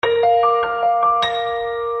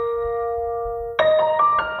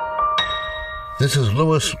This is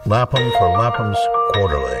Louis Lapham for Lapham's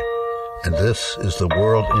Quarterly, and this is The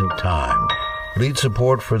World in Time. Lead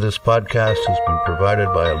support for this podcast has been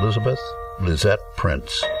provided by Elizabeth Lisette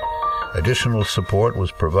Prince. Additional support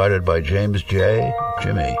was provided by James J.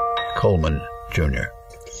 Jimmy Coleman Jr.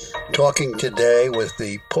 Talking today with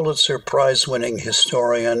the Pulitzer Prize-winning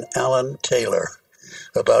historian Alan Taylor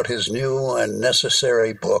about his new and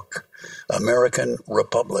necessary book, American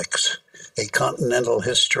Republics, A Continental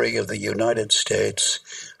History of the United States,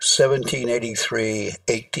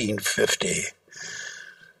 1783-1850.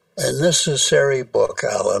 A necessary book,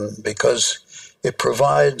 Alan, because it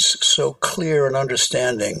provides so clear an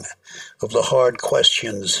understanding of the hard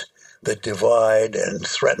questions that divide and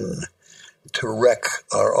threaten to wreck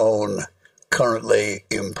our own currently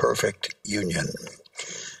imperfect union.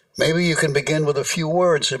 Maybe you can begin with a few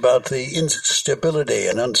words about the instability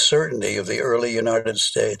and uncertainty of the early United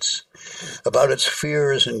States, about its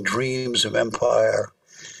fears and dreams of empire,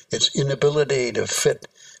 its inability to fit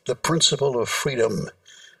the principle of freedom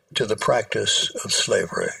to the practice of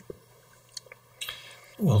slavery.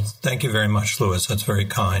 Well, thank you very much, Louis. That's very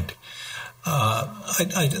kind.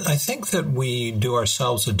 I think that we do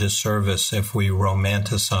ourselves a disservice if we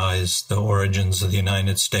romanticize the origins of the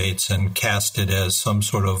United States and cast it as some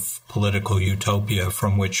sort of political utopia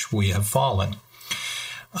from which we have fallen.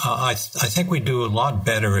 I think we do a lot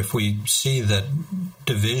better if we see that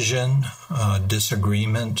division,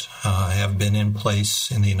 disagreement have been in place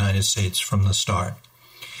in the United States from the start.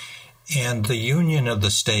 And the union of the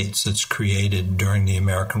states that's created during the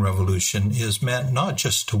American Revolution is meant not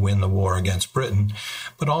just to win the war against Britain,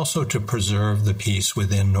 but also to preserve the peace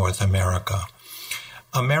within North America.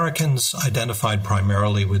 Americans identified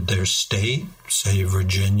primarily with their state, say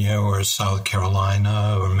Virginia or South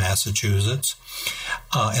Carolina or Massachusetts,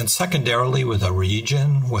 and secondarily with a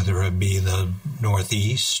region, whether it be the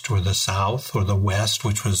Northeast or the South or the West,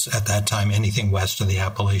 which was at that time anything west of the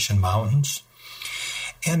Appalachian Mountains.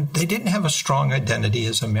 And they didn't have a strong identity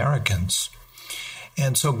as Americans.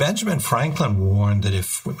 And so Benjamin Franklin warned that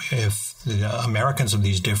if the Americans of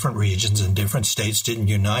these different regions and different states didn't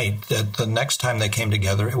unite, that the next time they came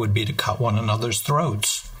together, it would be to cut one another's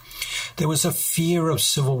throats. There was a fear of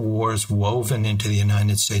civil wars woven into the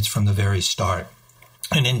United States from the very start.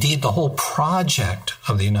 And indeed, the whole project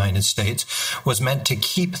of the United States was meant to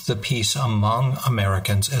keep the peace among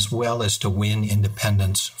Americans as well as to win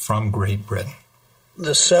independence from Great Britain.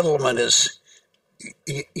 The settlement is,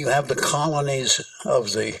 you have the colonies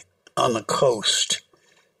on the coast,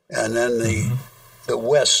 and then the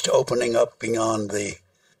west opening up beyond the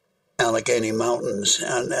Allegheny Mountains,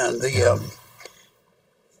 and the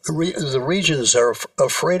regions are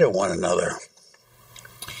afraid of one another.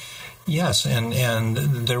 Yes, and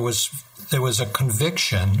there was a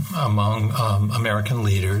conviction among American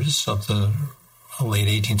leaders of the late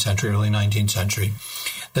 18th century, early 19th century,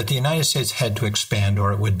 that the United States had to expand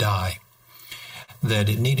or it would die, that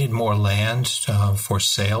it needed more land for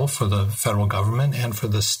sale for the federal government and for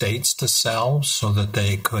the states to sell so that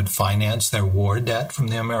they could finance their war debt from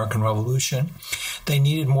the American Revolution. They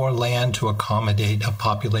needed more land to accommodate a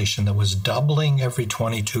population that was doubling every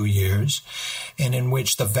 22 years and in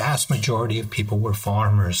which the vast majority of people were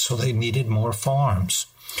farmers, so they needed more farms.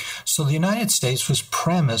 So the United States was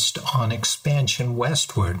premised on expansion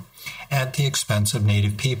westward at the expense of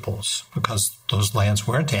native peoples, because those lands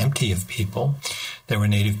weren't empty of people. There were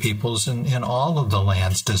native peoples in all of the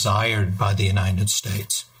lands desired by the United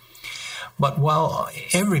States. But while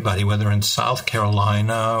everybody, whether in South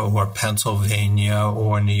Carolina or Pennsylvania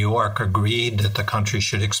or New York, agreed that the country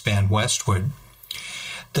should expand westward,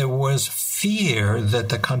 there was fear that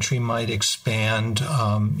the country might expand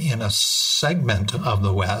in a segment of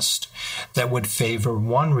the West that would favor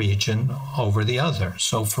one region over the other.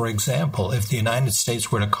 So, for example, if the United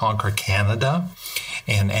States were to conquer Canada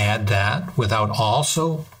and add that without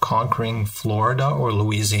also conquering Florida or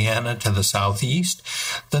Louisiana to the southeast,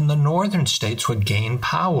 then the northern states would gain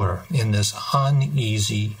power in this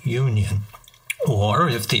uneasy union. Or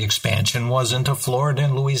if the expansion was into Florida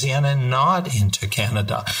and Louisiana and not into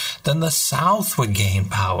Canada, then the South would gain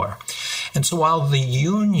power. And so while the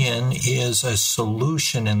Union is a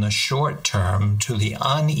solution in the short term to the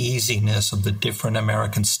uneasiness of the different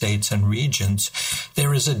American states and regions,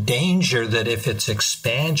 there is a danger that if its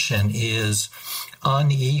expansion is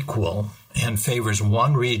unequal and favors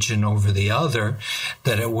one region over the other,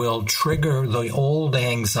 that it will trigger the old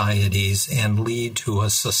anxieties and lead to a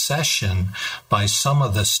secession by some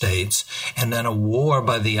of the states and then a war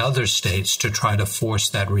by the other states to try to force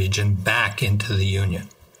that region back into the Union.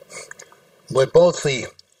 But both the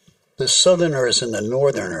Southerners and the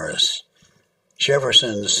Northerners,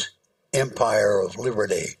 Jefferson's empire of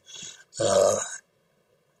liberty,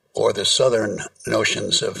 or the southern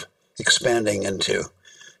notions of expanding into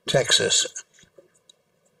Texas,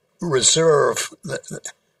 reserve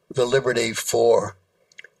the liberty for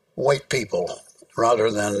white people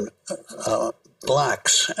rather than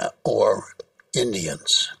blacks or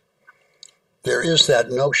Indians. There is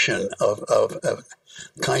that notion of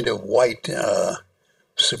kind of white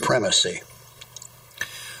supremacy.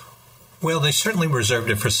 Well, they certainly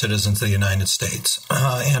reserved it for citizens of the United States,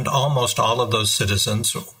 and almost all of those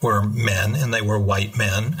citizens were men, and they were white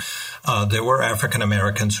men. There were African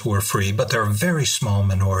Americans who were free, but they're a very small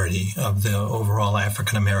minority of the overall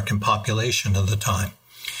African American population of the time.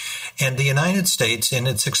 And the United States, in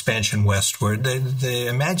its expansion westward, the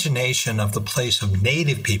imagination of the place of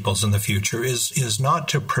native peoples in the future is not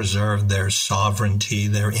to preserve their sovereignty,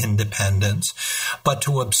 their independence, but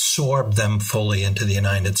to absorb them fully into the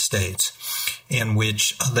United States, in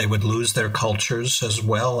which they would lose their cultures as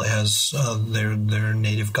well as their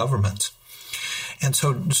native governments. And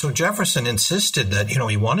so Jefferson insisted that,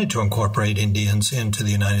 he wanted to incorporate Indians into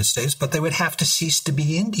the United States, but they would have to cease to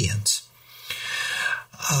be Indians.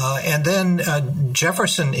 And then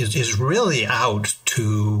Jefferson is really out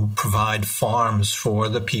to provide farms for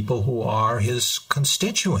the people who are his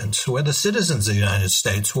constituents, who are the citizens of the United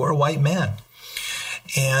States, who are white men.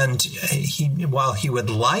 And while he would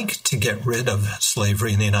like to get rid of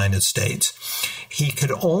slavery in the United States, he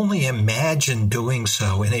could only imagine doing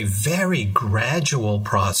so in a very gradual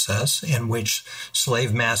process in which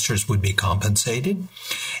slave masters would be compensated,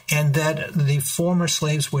 and that the former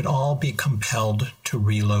slaves would all be compelled to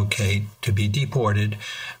relocate, to be deported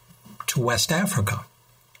to West Africa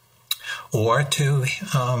or to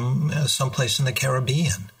someplace in the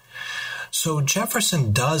Caribbean. So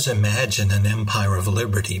Jefferson does imagine an empire of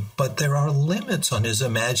liberty, but there are limits on his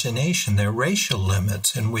imagination. There are racial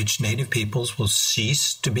limits in which native peoples will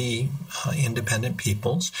cease to be independent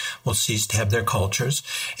peoples, will cease to have their cultures,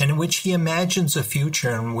 and in which he imagines a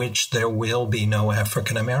future in which there will be no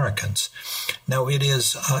African Americans. Now,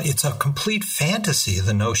 it's a complete fantasy,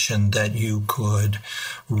 the notion that you could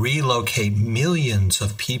relocate millions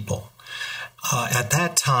of people at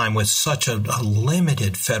that time, with such a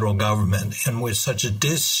limited federal government and with such a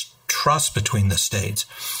distrust between the states,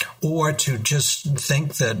 or to just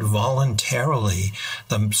think that voluntarily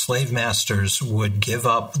the slave masters would give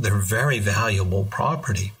up their very valuable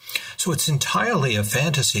property. So it's entirely a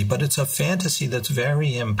fantasy, but it's a fantasy that's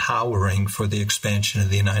very empowering for the expansion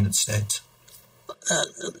of the United States.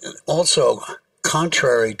 Also,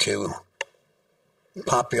 contrary to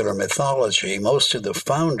popular mythology, most of the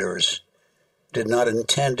founders did not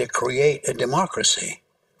intend to create a democracy.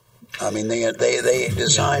 I mean, they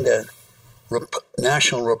designed a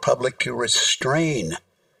national republic to restrain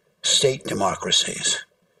state democracies,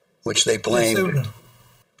 which they blamed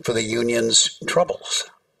for the Union's troubles.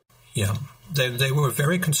 Yeah, they were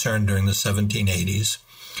very concerned during the 1780s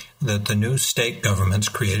that the new state governments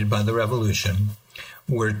created by the Revolution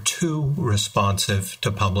were too responsive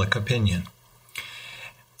to public opinion.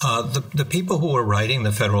 The people who were writing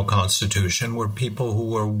the federal Constitution were people who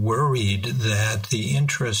were worried that the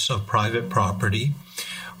interests of private property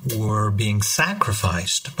were being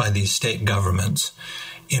sacrificed by these state governments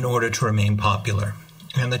in order to remain popular.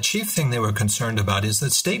 And the chief thing they were concerned about is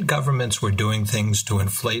that state governments were doing things to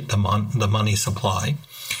inflate the money supply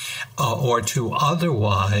or to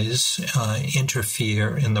otherwise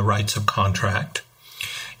interfere in the rights of contract,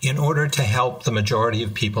 in order to help the majority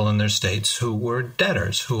of people in their states who were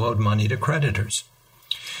debtors, who owed money to creditors.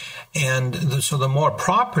 And so the more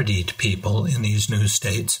propertied people in these new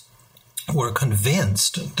states were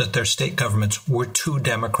convinced that their state governments were too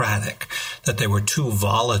democratic, that they were too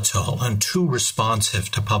volatile and too responsive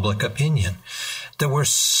to public opinion. There were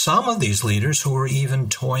some of these leaders who were even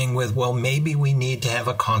toying with, well, maybe we need to have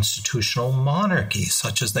a constitutional monarchy,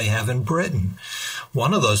 such as they have in Britain.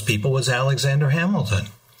 One of those people was Alexander Hamilton.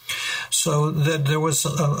 So there was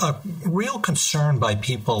a real concern by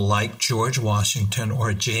people like George Washington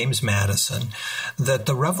or James Madison that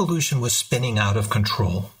the revolution was spinning out of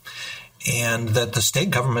control and that the state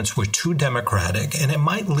governments were too democratic, and it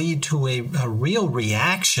might lead to a real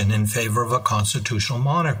reaction in favor of a constitutional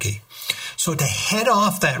monarchy. So to head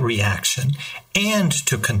off that reaction and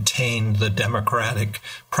to contain the democratic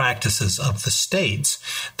practices of the states,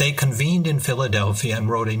 they convened in Philadelphia and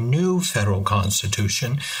wrote a new federal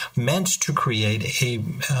constitution meant to create a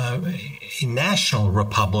national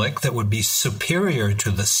republic that would be superior to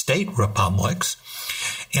the state republics,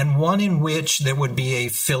 and one in which there would be a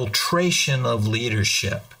filtration of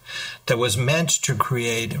leadership that was meant to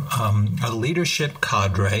create a leadership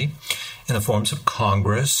cadre in the forms of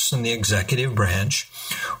Congress and the executive branch,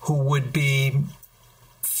 who would be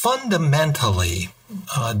fundamentally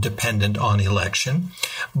dependent on election,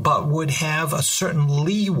 but would have a certain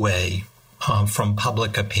leeway from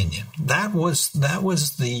public opinion. That was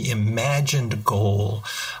the imagined goal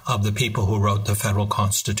of the people who wrote the federal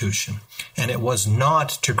Constitution. And it was not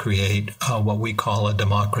to create what we call a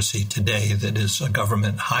democracy today, that is a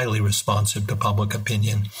government highly responsive to public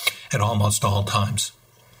opinion at almost all times.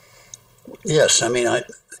 Yes, I mean,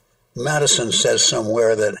 Madison says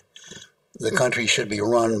somewhere that the country should be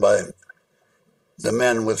run by the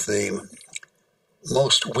men with the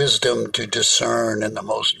most wisdom to discern and the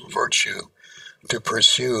most virtue to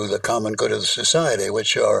pursue the common good of the society,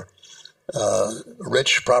 which are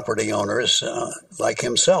rich property owners like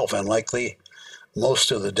himself and like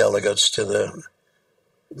most of the delegates to the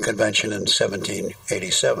convention in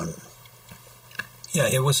 1787. Yeah,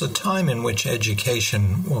 it was a time in which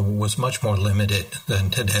education was much more limited than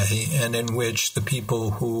today, and in which the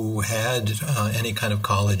people who had any kind of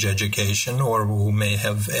college education, or who may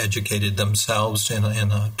have educated themselves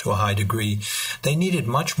to a high degree, they needed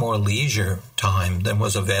much more leisure time than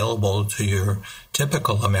was available to your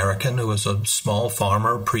typical American, who was a small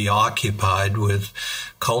farmer preoccupied with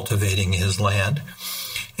cultivating his land.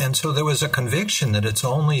 And so there was a conviction that it's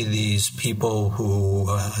only these people who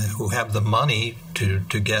have the money to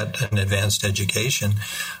get an advanced education,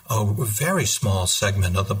 a very small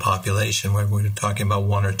segment of the population, where we're talking about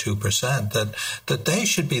 1 or 2%, that they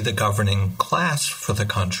should be the governing class for the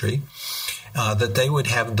country, that they would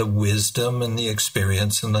have the wisdom and the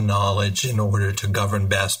experience and the knowledge in order to govern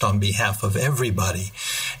best on behalf of everybody,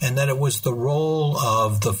 and that it was the role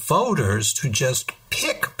of the voters to just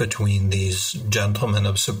pick between these gentlemen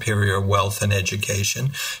of superior wealth and education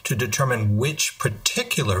to determine which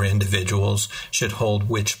particular individuals should hold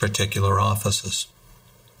which particular offices.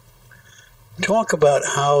 Talk about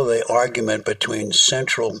how the argument between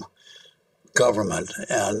central government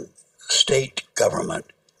and state government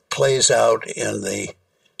plays out in the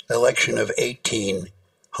election of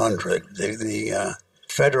 1800. The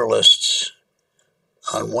Federalists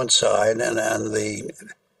on one side and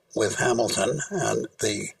with Hamilton, and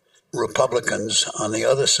the Republicans on the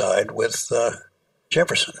other side with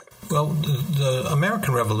Jefferson. Well, the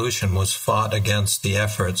American Revolution was fought against the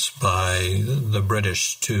efforts by the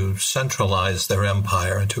British to centralize their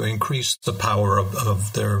empire and to increase the power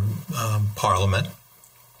of their parliament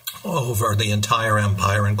over the entire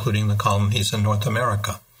empire, including the colonies in North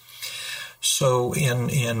America. So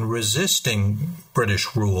in resisting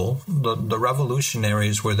British rule, the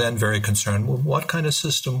revolutionaries were then very concerned, well, what kind of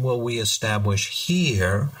system will we establish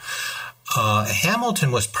here?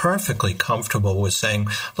 Hamilton was perfectly comfortable with saying,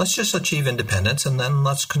 let's just achieve independence and then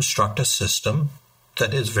let's construct a system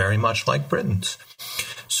that is very much like Britain's.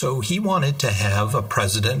 So he wanted to have a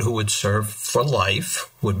president who would serve for life,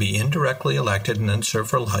 would be indirectly elected and then serve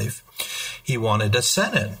for life. He wanted a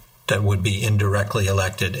Senate that would be indirectly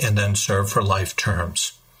elected and then serve for life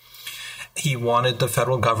terms. He wanted the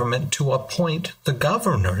federal government to appoint the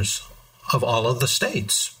governors of all of the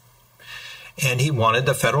states. And he wanted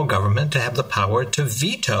the federal government to have the power to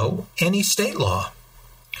veto any state law.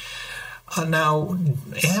 Now,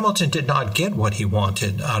 Hamilton did not get what he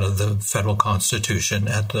wanted out of the federal Constitution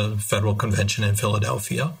at the Federal Convention in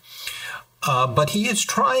Philadelphia. But he is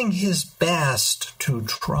trying his best to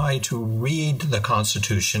try to read the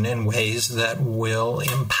Constitution in ways that will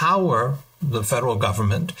empower the federal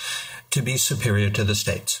government to be superior to the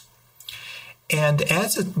states. And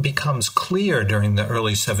as it becomes clear during the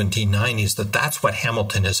early 1790s that that's what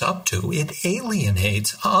Hamilton is up to, it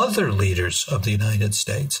alienates other leaders of the United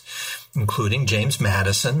States, including James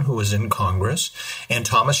Madison, who was in Congress, and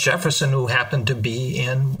Thomas Jefferson, who happened to be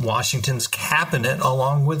in Washington's cabinet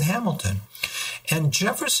along with Hamilton. And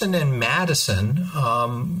Jefferson and Madison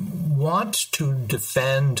want to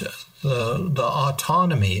defend the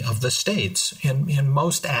autonomy of the states in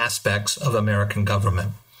most aspects of American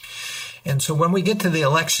government. And so when we get to the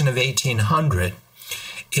election of 1800,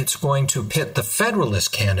 it's going to pit the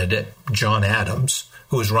Federalist candidate, John Adams,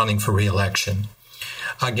 who is running for re-election,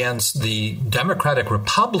 against the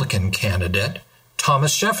Democratic-Republican candidate,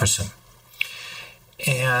 Thomas Jefferson.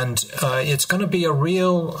 And it's going to be a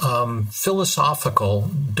real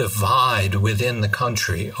philosophical divide within the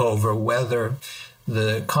country over whether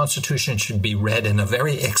the Constitution should be read in a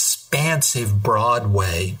very expansive, broad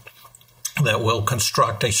way that will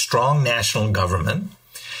construct a strong national government,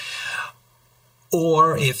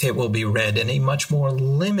 or if it will be read in a much more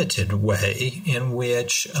limited way in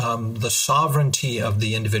which the sovereignty of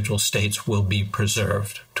the individual states will be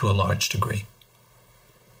preserved to a large degree.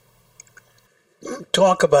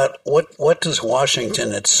 talk about what does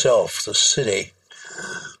Washington itself, the city,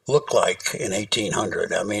 look like in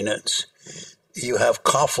 1800? I mean, you have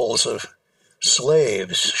coffles of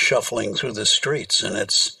slaves shuffling through the streets,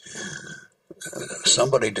 and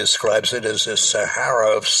somebody describes it as a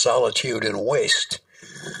Sahara of solitude and waste,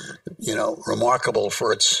 remarkable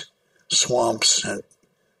for its swamps and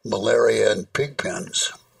malaria and pig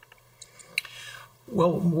pens.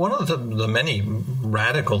 Well, one of the many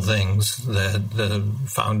radical things that the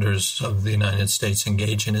founders of the United States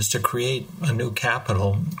engage in is to create a new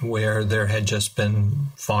capital where there had just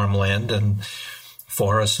been farmland and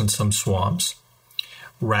forests and some swamps,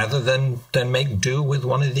 rather than make do with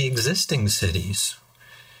one of the existing cities.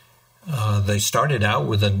 They started out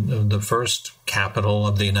with the first capital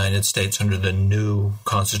of the United States under the new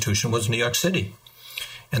Constitution was New York City.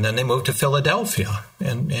 And then they moved to Philadelphia.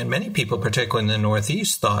 And many people, particularly in the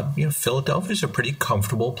Northeast, thought, Philadelphia's a pretty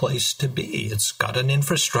comfortable place to be. It's got an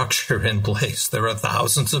infrastructure in place. There are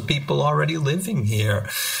thousands of people already living here.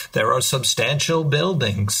 There are substantial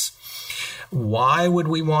buildings. Why would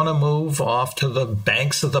we want to move off to the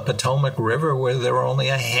banks of the Potomac River where there are only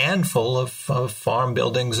a handful of farm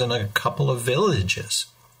buildings and a couple of villages?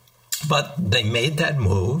 But they made that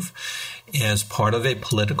move as part of a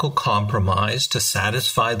political compromise to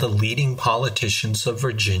satisfy the leading politicians of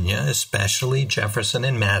Virginia, especially Jefferson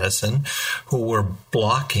and Madison, who were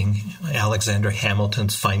blocking Alexander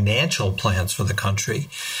Hamilton's financial plans for the country.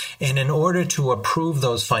 And in order to approve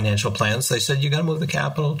those financial plans, they said, you got to move the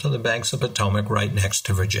capital to the banks of Potomac right next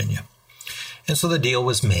to Virginia. And so the deal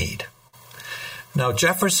was made. Now,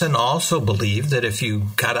 Jefferson also believed that if you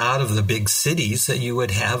got out of the big cities, that you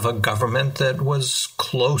would have a government that was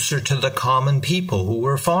closer to the common people who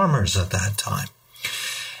were farmers at that time.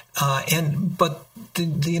 But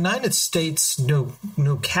the United States' new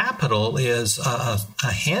capital is a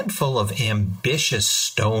handful of ambitious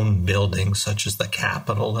stone buildings, such as the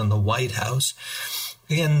Capitol and the White House,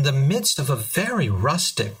 in the midst of a very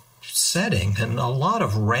rustic setting, and a lot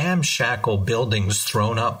of ramshackle buildings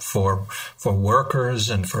thrown up for workers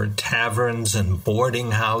and for taverns and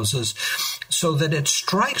boarding houses, so that it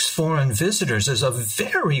strikes foreign visitors as a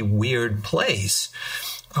very weird place,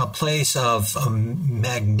 a place of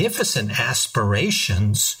magnificent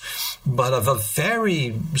aspirations, but of a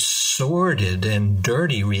very sordid and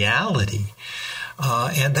dirty reality.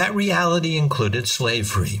 And that reality included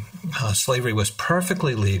slavery. Slavery was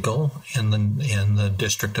perfectly legal in the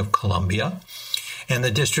District of Columbia, and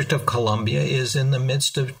the District of Columbia is in the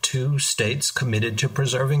midst of two states committed to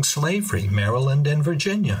preserving slavery, Maryland and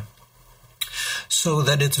Virginia. So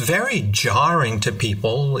that it's very jarring to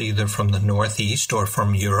people, either from the Northeast or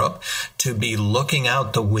from Europe, to be looking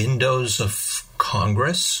out the windows of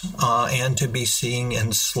Congress and to be seeing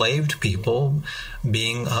enslaved people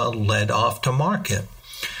being led off to market.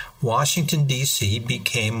 Washington, D.C.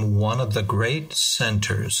 became one of the great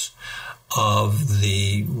centers of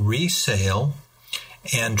the resale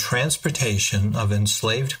and transportation of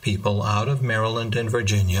enslaved people out of Maryland and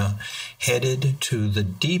Virginia, headed to the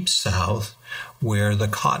deep South, where the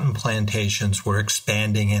cotton plantations were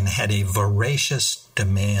expanding and had a voracious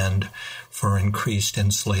demand for increased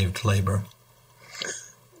enslaved labor.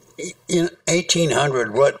 In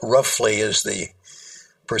 1800, what roughly is the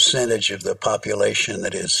percentage of the population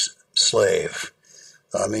that is slave?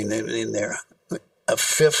 I mean, they're a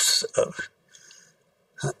fifth of...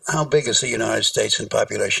 How big is the United States in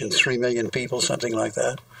population? 3 million people, something like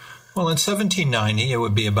that? Well, in 1790, it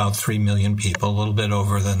would be about 3 million people, a little bit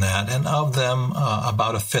over than that. And of them,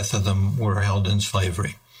 about a fifth of them were held in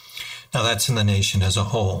slavery. Now, that's in the nation as a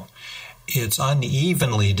whole. It's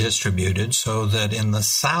unevenly distributed, so that in the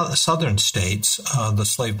southern states, the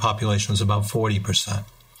slave population was about 40%.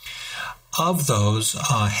 Of those,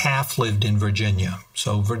 half lived in Virginia.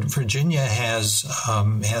 So Virginia has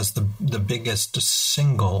the biggest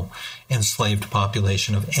single enslaved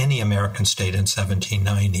population of any American state in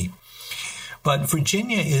 1790. But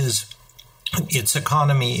Virginia its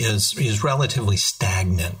economy is relatively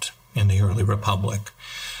stagnant in the early republic,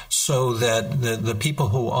 so that the people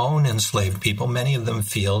who own enslaved people, many of them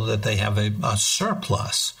feel that they have a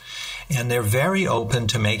surplus. And they're very open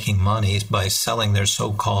to making money by selling their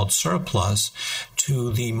so-called surplus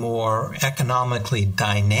to the more economically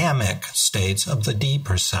dynamic states of the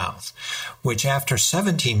deeper South, which after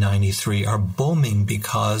 1793 are booming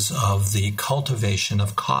because of the cultivation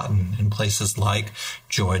of cotton in places like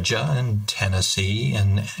Georgia and Tennessee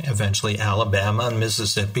and eventually Alabama and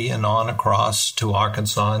Mississippi and on across to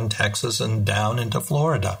Arkansas and Texas and down into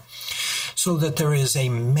Florida. So that there is a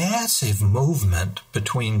massive movement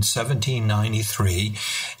between 1793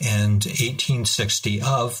 and 1860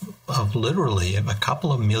 of literally a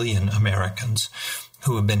couple of million Americans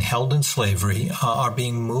who have been held in slavery are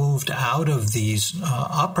being moved out of these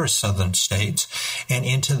upper southern states and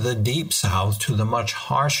into the deep south to the much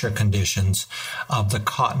harsher conditions of the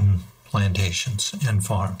cotton plantations and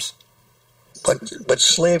farms. But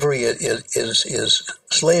slavery is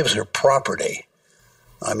slaves are property.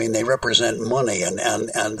 I mean, they represent money, and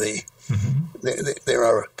there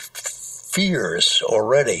are fears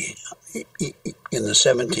already in the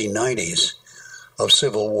 1790s of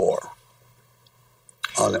civil war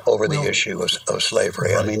over the issue of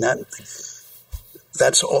slavery. Right. I mean,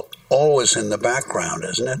 that's always in the background,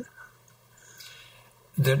 isn't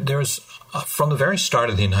it? There's from the very start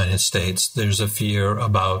of the United States, there's a fear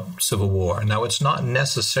about civil war. Now, it's not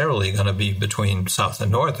necessarily going to be between South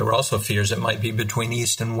and North. There are also fears it might be between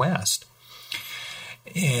East and West.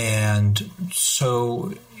 And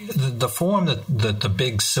so the form that the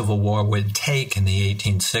big civil war would take in the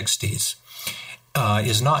 1860s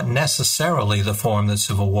is not necessarily the form that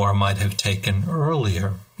civil war might have taken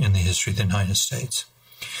earlier in the history of the United States.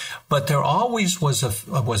 But there always was a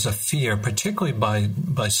fear, particularly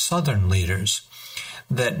by Southern leaders,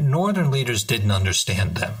 that Northern leaders didn't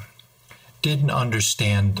understand them, didn't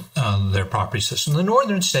understand their property system. The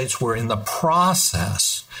Northern states were in the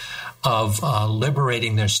process of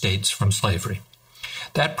liberating their states from slavery.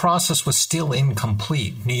 That process was still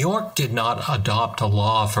incomplete. New York did not adopt a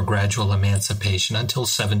law for gradual emancipation until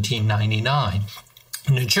 1799.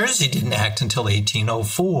 New Jersey didn't act until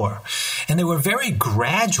 1804, and they were very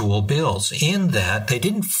gradual bills in that they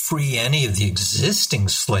didn't free any of the existing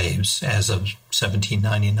slaves as of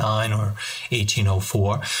 1799 or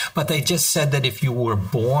 1804, but they just said that if you were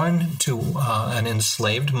born to an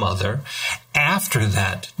enslaved mother after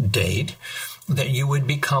that date, that you would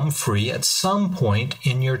become free at some point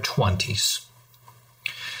in your 20s.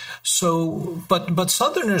 So, but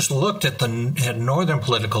Southerners looked at Northern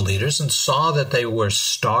political leaders and saw that they were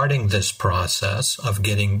starting this process of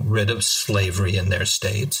getting rid of slavery in their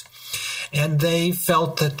states, and they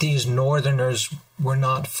felt that these Northerners were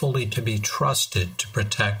not fully to be trusted to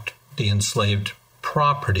protect the enslaved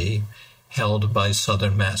property held by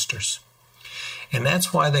Southern masters. And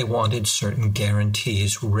that's why they wanted certain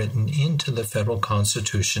guarantees written into the federal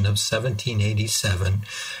Constitution of 1787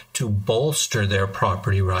 to bolster their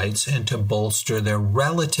property rights and to bolster their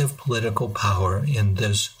relative political power in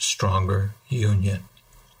this stronger union.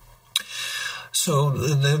 So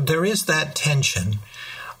there is that tension.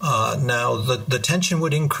 Now, the tension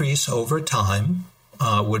would increase over time,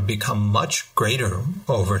 would become much greater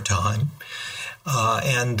over time.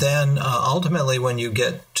 And then ultimately, when you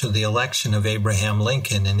get to the election of Abraham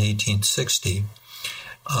Lincoln in 1860,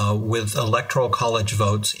 with electoral college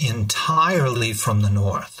votes entirely from the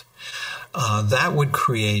North, that would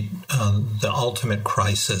create the ultimate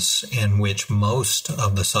crisis in which most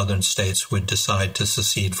of the Southern states would decide to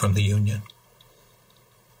secede from the Union.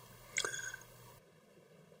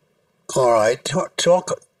 All right.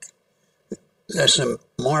 There's some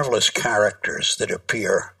marvelous characters that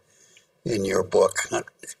appear in your book.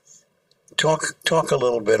 Talk a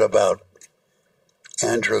little bit about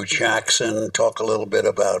Andrew Jackson. Talk a little bit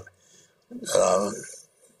about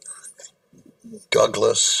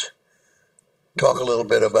Douglas. Talk a little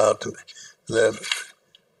bit about the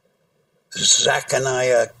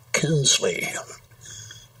Zachariah Kinsley.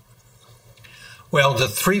 Well, the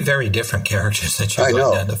three very different characters that you've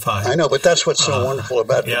identified. I know, but that's what's so wonderful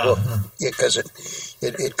about the book, because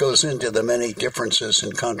it goes into the many differences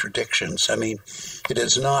and contradictions. I mean, it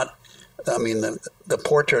is not, I mean, the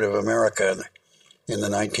portrait of America in the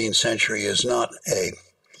 19th century is not a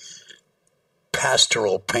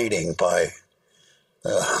pastoral painting by,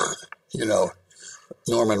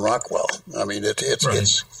 Norman Rockwell. I mean,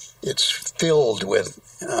 it's filled with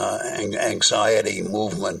anxiety,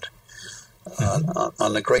 movement,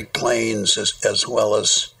 on the Great Plains as well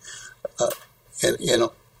as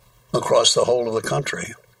across the whole of the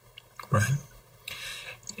country. Right.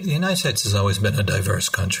 The United States has always been a diverse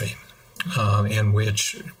country in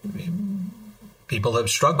which people have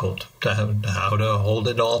struggled how to hold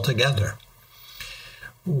it all together,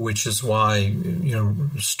 which is why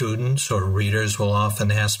students or readers will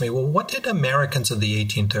often ask me, well, what did Americans of the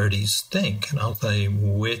 1830s think? And I'll say,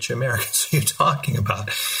 which Americans are you talking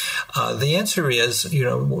about? The answer is,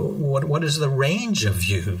 what is the range of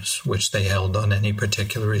views which they held on any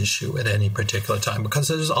particular issue at any particular time? Because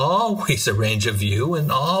there's always a range of view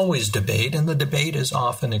and always debate, and the debate is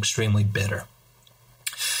often extremely bitter.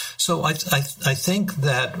 So I think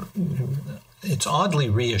that it's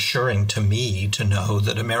oddly reassuring to me to know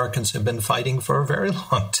that Americans have been fighting for a very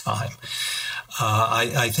long time.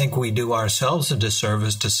 I think we do ourselves a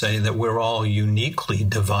disservice to say that we're all uniquely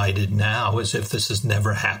divided now, as if this has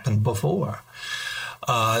never happened before.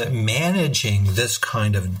 Managing this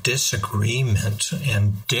kind of disagreement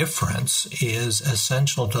and difference is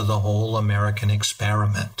essential to the whole American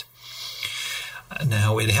experiment.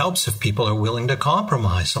 Now, it helps if people are willing to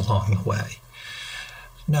compromise along the way.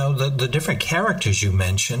 Now, the different characters you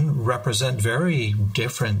mentioned represent very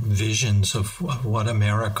different visions of what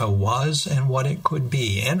America was and what it could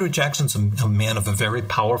be. Andrew Jackson's a man of a very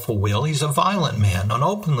powerful will. He's a violent man, an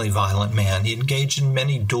openly violent man. He engaged in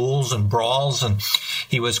many duels and brawls, and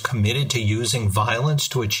he was committed to using violence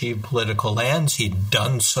to achieve political ends. He'd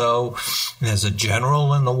done so as a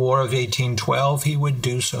general in the War of 1812. He would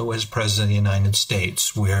do so as President of the United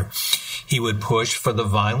States, where he would push for the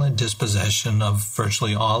violent dispossession of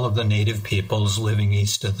virtually all of the native peoples living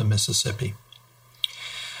east of the Mississippi.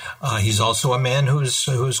 He's also a man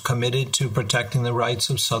who's committed to protecting the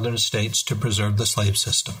rights of southern states to preserve the slave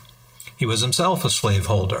system. He was himself a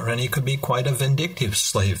slaveholder, and he could be quite a vindictive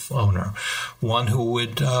slave owner, one who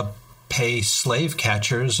would pay slave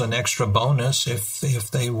catchers an extra bonus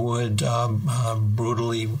if they would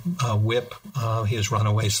brutally whip his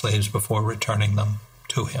runaway slaves before returning them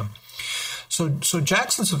to him. So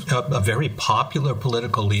Jackson's a very popular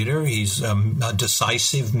political leader. He's a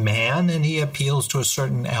decisive man, and he appeals to a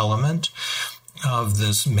certain element of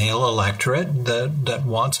this male electorate that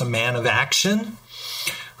wants a man of action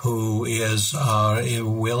who is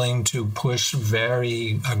willing to push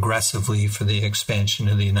very aggressively for the expansion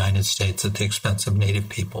of the United States at the expense of native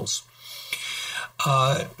peoples.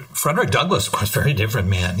 Frederick Douglass, of course, very different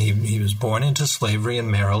man. He was born into slavery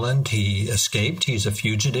in Maryland. He escaped. He's a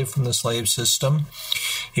fugitive from the slave system.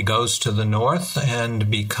 He goes to the North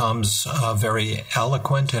and becomes a very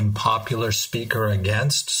eloquent and popular speaker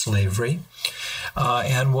against slavery,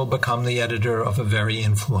 and will become the editor of a very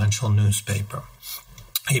influential newspaper.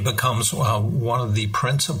 He becomes one of the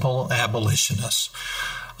principal abolitionists.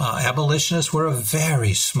 Abolitionists were a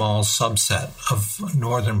very small subset of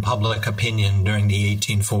Northern public opinion during the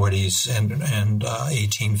 1840s and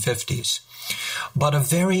 1850s, but a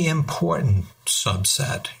very important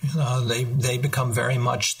subset. They become very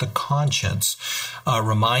much the conscience,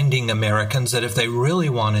 reminding Americans that if they really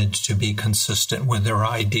wanted to be consistent with their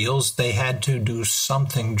ideals, they had to do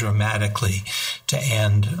something dramatically to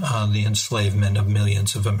end the enslavement of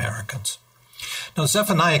millions of Americans. Now,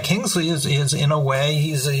 Zephaniah Kingsley is in a way,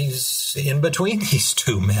 he's in between these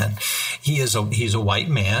two men. He's a white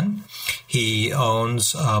man. He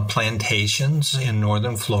owns plantations in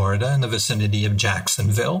northern Florida in the vicinity of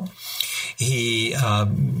Jacksonville. He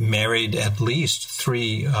married at least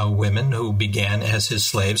 3 women who began as his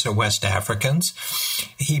slaves, or West Africans.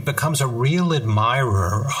 He becomes a real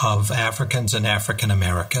admirer of Africans and African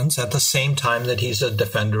Americans at the same time that he's a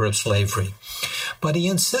defender of slavery. But he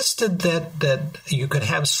insisted that you could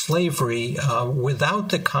have slavery without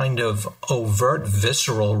the kind of overt,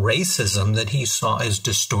 visceral racism that he saw as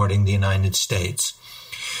distorting the United States.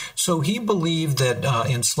 So he believed that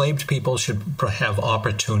enslaved people should have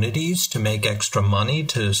opportunities to make extra money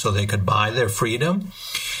so they could buy their freedom.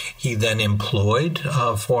 He then employed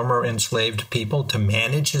former enslaved people to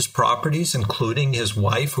manage his properties, including his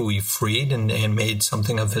wife, who he freed and made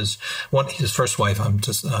something of his first wife, I'm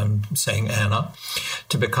saying Anna,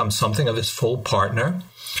 to become something of his full partner.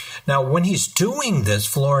 Now, when he's doing this,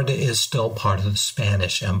 Florida is still part of the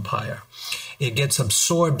Spanish Empire. It gets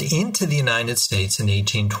absorbed into the United States in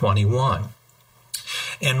 1821.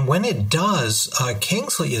 And when it does,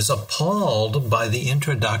 Kingsley is appalled by the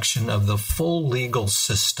introduction of the full legal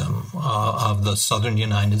system of the southern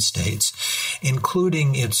United States,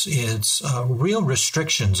 including its real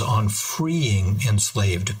restrictions on freeing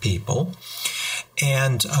enslaved people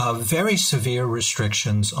and very severe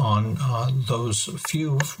restrictions on those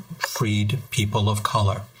few freed people of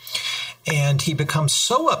color. And he becomes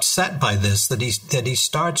so upset by this that he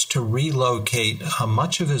starts to relocate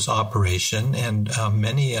much of his operation and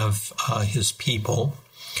many of his people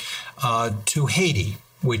to Haiti,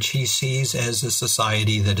 which he sees as a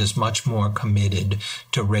society that is much more committed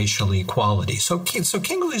to racial equality. So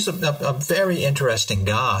Kingsley's a very interesting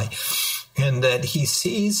guy, in that he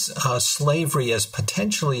sees slavery as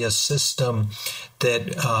potentially a system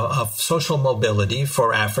that of social mobility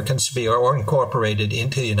for Africans to be or incorporated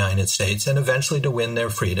into the United States and eventually to win their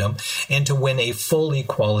freedom and to win a full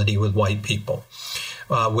equality with white people,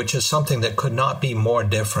 which is something that could not be more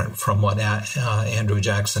different from what Andrew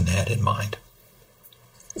Jackson had in mind.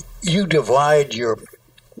 You divide your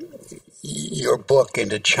your book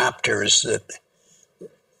into chapters that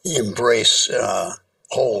embrace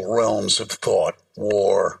whole realms of thought: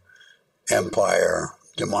 war, empire,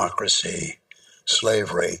 democracy,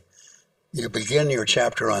 slavery. You begin your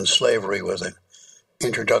chapter on slavery with an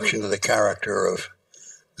introduction to the character of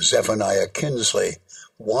Zephaniah Kinsley.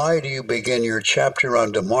 Why do you begin your chapter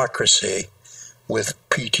on democracy with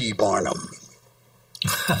P.T. Barnum?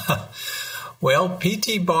 Well,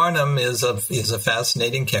 P.T. Barnum is a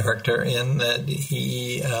fascinating character in that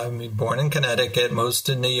he born in Connecticut, moves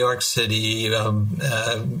to New York City,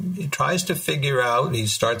 he tries to figure out, he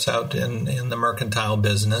starts out in the mercantile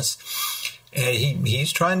business, and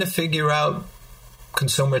he's trying to figure out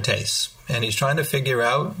consumer tastes, and he's trying to figure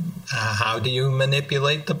out how do you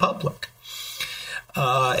manipulate the public.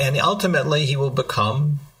 And ultimately, he will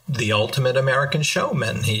become the ultimate American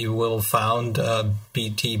showman. He will found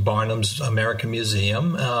P.T. Barnum's American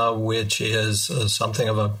Museum, which is something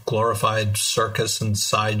of a glorified circus and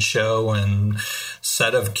sideshow and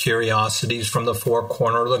set of curiosities from the four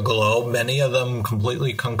corners of the globe, many of them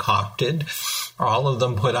completely concocted, all of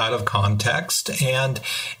them put out of context. And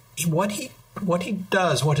what he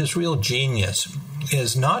does, what his real genius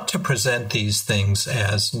is not to present these things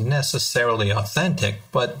as necessarily authentic,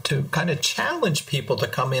 but to kind of challenge people to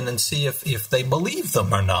come in and see if they believe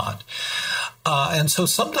them or not. And so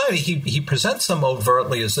sometimes he presents them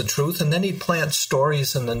overtly as the truth, and then he plants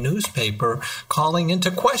stories in the newspaper calling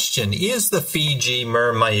into question, is the Fiji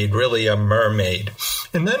mermaid really a mermaid?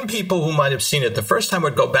 And then people who might have seen it the first time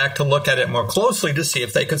would go back to look at it more closely to see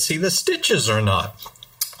if they could see the stitches or not.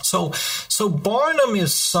 So Barnum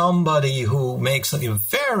is somebody who makes a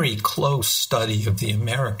very close study of the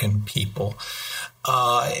American people.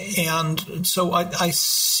 And so I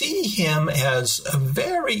see him as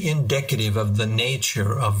very indicative of the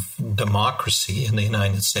nature of democracy in the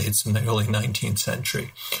United States in the early 19th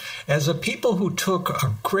century, as a people who took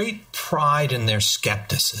a great pride in their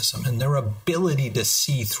skepticism and their ability to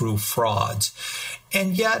see through frauds,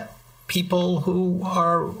 and yet people who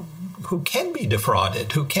can be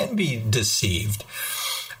defrauded, who can be deceived,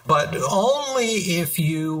 but only if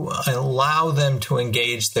you allow them to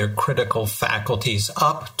engage their critical faculties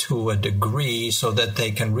up to a degree so that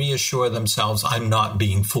they can reassure themselves, I'm not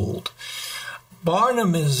being fooled.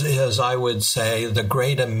 Barnum is, I would say, the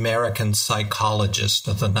great American psychologist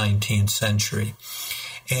of the 19th century.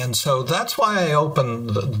 And so that's why I open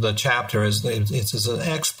the chapter as it's an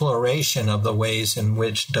exploration of the ways in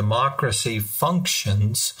which democracy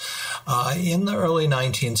functions in the early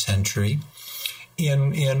 19th century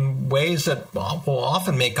in ways that will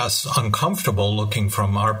often make us uncomfortable looking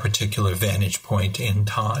from our particular vantage point in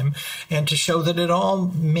time, and to show that it all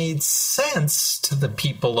made sense to the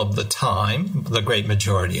people of the time, the great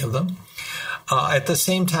majority of them. At the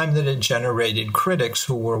same time that it generated critics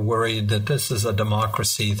who were worried that this is a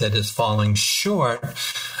democracy that is falling short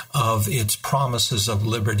of its promises of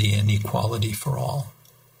liberty and equality for all.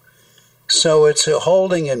 So it's a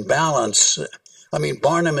holding in balance. I mean,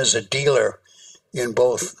 Barnum is a dealer in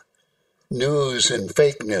both news and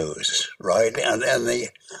fake news, right? And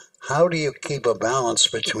how do you keep a balance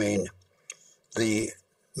between the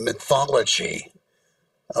mythology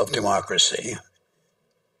of democracy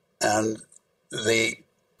and the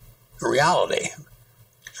reality?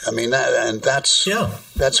 I mean, that's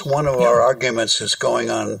one of our arguments that's going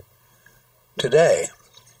on today.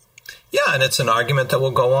 Yeah, and it's an argument that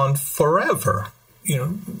will go on forever. You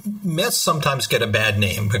know, myths sometimes get a bad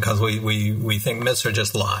name because we think myths are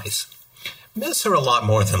just lies. Myths are a lot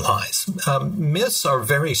more than lies. Myths are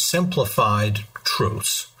very simplified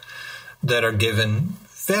truths that are given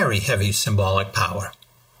very heavy symbolic power.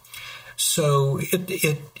 So it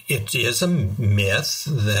is a myth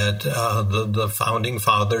that the founding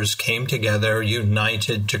fathers came together,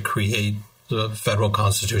 united to create the federal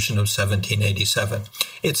Constitution of 1787.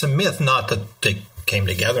 It's a myth not that they came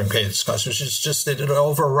together and created this Constitution, it's just that it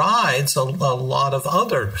overrides a lot of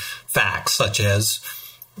other facts, such as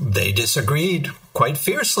they disagreed quite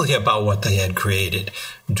fiercely about what they had created.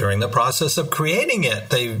 During the process of creating it,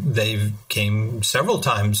 they came several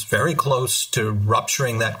times very close to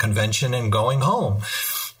rupturing that convention and going home.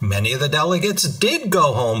 Many of the delegates did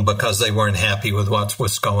go home because they weren't happy with what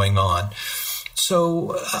was going on.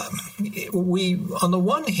 So we, on the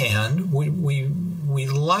one hand, we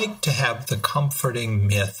like to have the comforting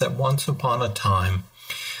myth that once upon a time,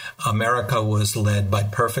 America was led by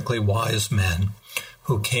perfectly wise men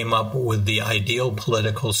who came up with the ideal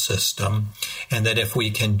political system, and that if we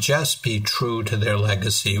can just be true to their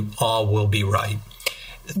legacy, all will be right.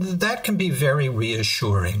 That can be very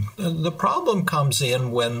reassuring. The problem comes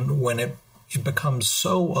in when it becomes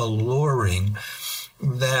so alluring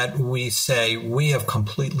that we say we have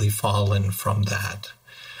completely fallen from that.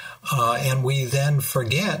 And we then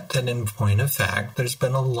forget that in point of fact, there's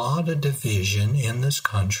been a lot of division in this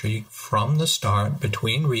country from the start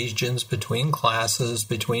between regions, between classes,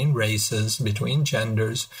 between races, between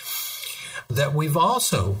genders, that we've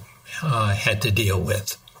also had to deal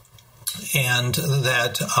with. And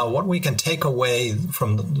that what we can take away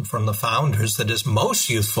from the founders that is most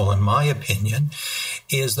useful, in my opinion,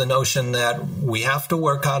 is the notion that we have to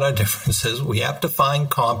work out our differences. We have to find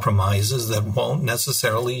compromises that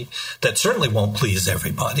certainly won't please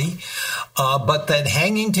everybody, but that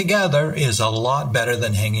hanging together is a lot better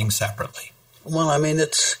than hanging separately. Well, I mean,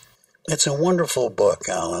 it's a wonderful book,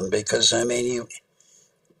 Alan, because, I mean,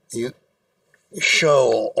 you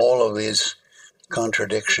show all of these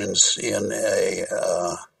contradictions in a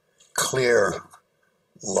clear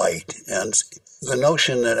light. And the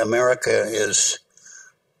notion that America is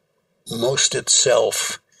most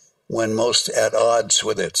itself when most at odds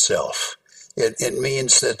with itself. It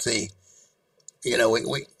means that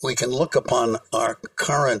we can look upon our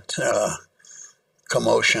current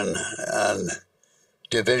commotion and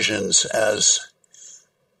divisions as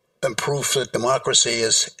proof that democracy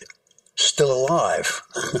is still alive.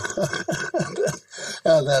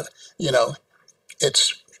 And that,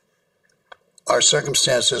 our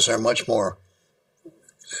circumstances are much more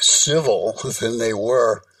civil than they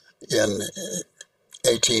were in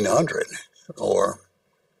 1800 or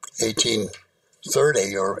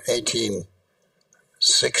 1830 or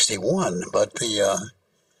 1861. But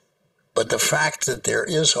the fact that there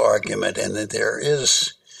is argument and that there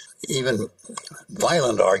is even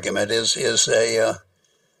violent argument is a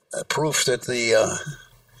proof that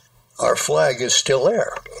our flag is still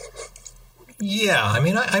there. Yeah, I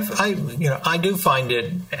mean, I do find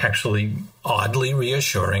it actually oddly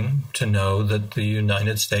reassuring to know that the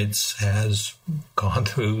United States has gone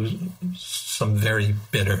through some very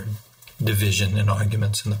bitter division and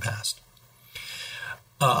arguments in the past.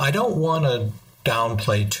 I don't want to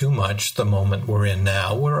downplay too much the moment we're in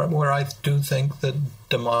now, where I do think that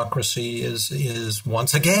democracy is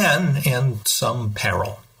once again in some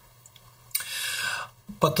peril.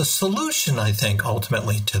 But the solution, I think,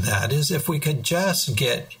 ultimately to that is if we could just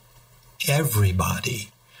get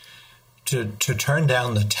everybody to turn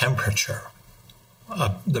down the temperature,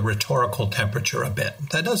 the rhetorical temperature a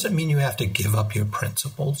bit. That doesn't mean you have to give up your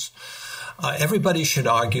principles. Everybody should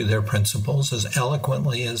argue their principles as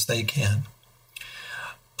eloquently as they can.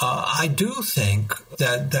 I do think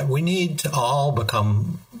that we need to all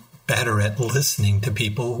become better at listening to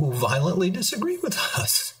people who violently disagree with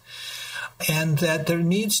us. And that there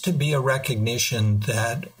needs to be a recognition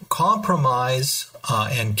that compromise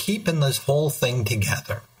and keeping this whole thing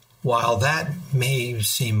together, while that may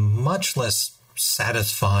seem much less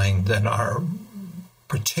satisfying than our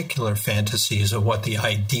particular fantasies of what the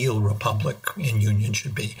ideal republic and union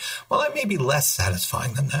should be, well, it may be less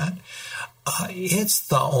satisfying than that. It's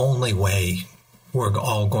the only way we're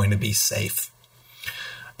all going to be safe.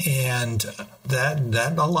 And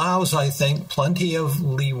that allows, I think, plenty of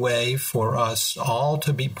leeway for us all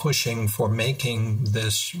to be pushing for making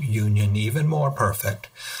this union even more perfect.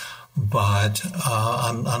 But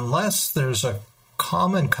unless there's a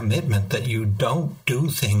common commitment that you don't do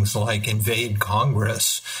things like invade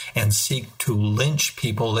Congress and seek to lynch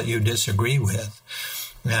people that you disagree with,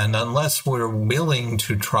 and unless we're willing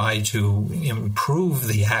to try to improve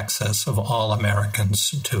the access of all Americans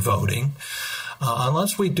to voting,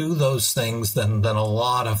 unless we do those things, then a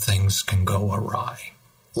lot of things can go awry.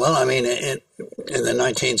 Well, I mean, in the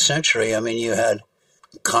 19th century, I mean, you had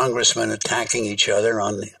congressmen attacking each other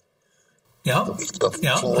on the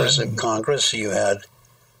floors of Congress. You had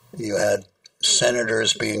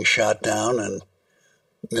senators being shot down in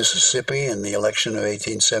Mississippi in the election of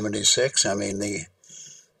 1876. I mean,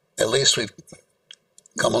 at least we've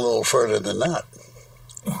come a little further than that.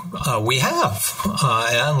 We have,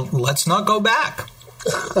 and let's not go back.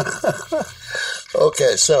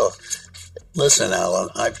 Okay, so listen, Alan,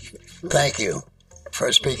 I thank you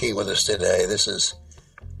for speaking with us today. This is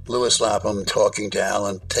Louis Lapham talking to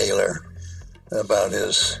Alan Taylor about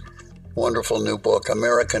his wonderful new book,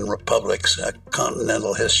 American Republics, A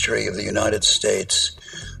Continental History of the United States,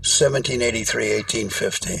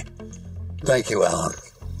 1783-1850. Thank you, Alan.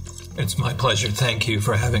 It's my pleasure. Thank you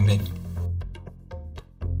for having me.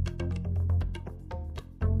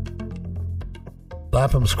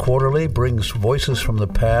 Lapham's Quarterly brings voices from the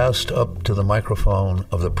past up to the microphone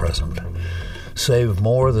of the present. Save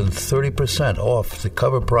more than 30% off the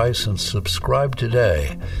cover price and subscribe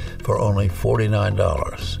today for only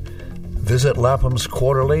 $49. Visit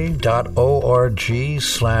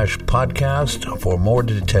laphamsquarterly.org/podcast for more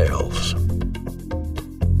details.